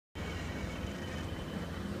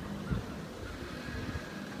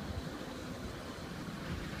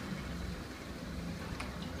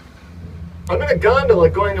I'm in a gondola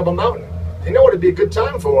going up a mountain. You know what it'd be a good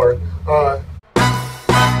time for?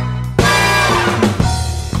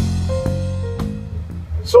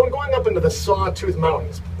 So I'm going up into the Sawtooth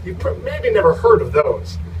Mountains. You've maybe never heard of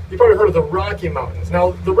those. You've probably heard of the Rocky Mountains.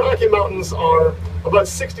 Now, the Rocky Mountains are about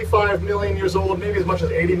 65 million years old, maybe as much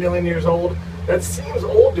as 80 million years old. That seems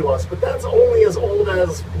old to us, but that's only as old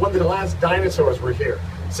as when the last dinosaurs were here.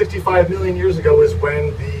 65 million years ago is when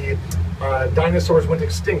the dinosaurs went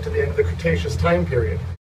extinct at the end of the Cretaceous time period.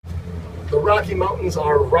 The Rocky Mountains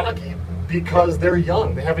are rocky because they're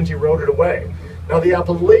young. They haven't eroded away. Now, the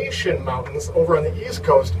Appalachian Mountains over on the East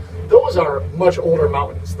Coast, those are much older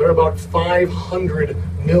mountains. They're about 500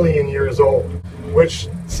 million years old, which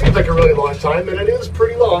seems like a really long time, and it is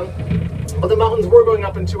pretty long. But the mountains we're going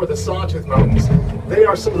up into are the Sawtooth Mountains. They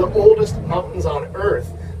are some of the oldest mountains on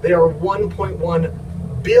Earth. They are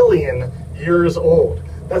 1.1 billion years old.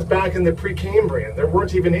 That's back in the Precambrian. There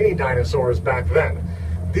weren't even any dinosaurs back then.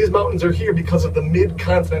 These mountains are here because of the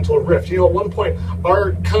mid-continental rift. You know, at one point,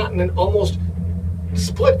 our continent almost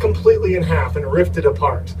split completely in half and rifted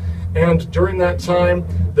apart. And during that time,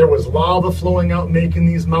 there was lava flowing out, making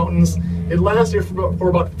these mountains. It lasted for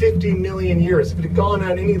about 50 million years. If it had gone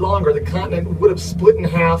on any longer, the continent would have split in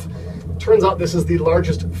half. Turns out this is the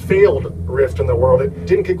largest failed rift in the world. It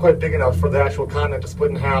didn't get quite big enough for the actual continent to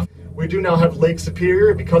split in half. We do now have Lake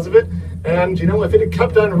Superior because of it. And, you know, if it had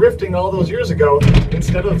kept on rifting all those years ago,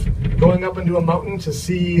 instead of going up into a mountain to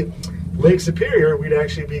see Lake Superior, we'd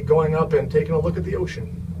actually be going up and taking a look at the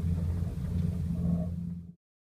ocean.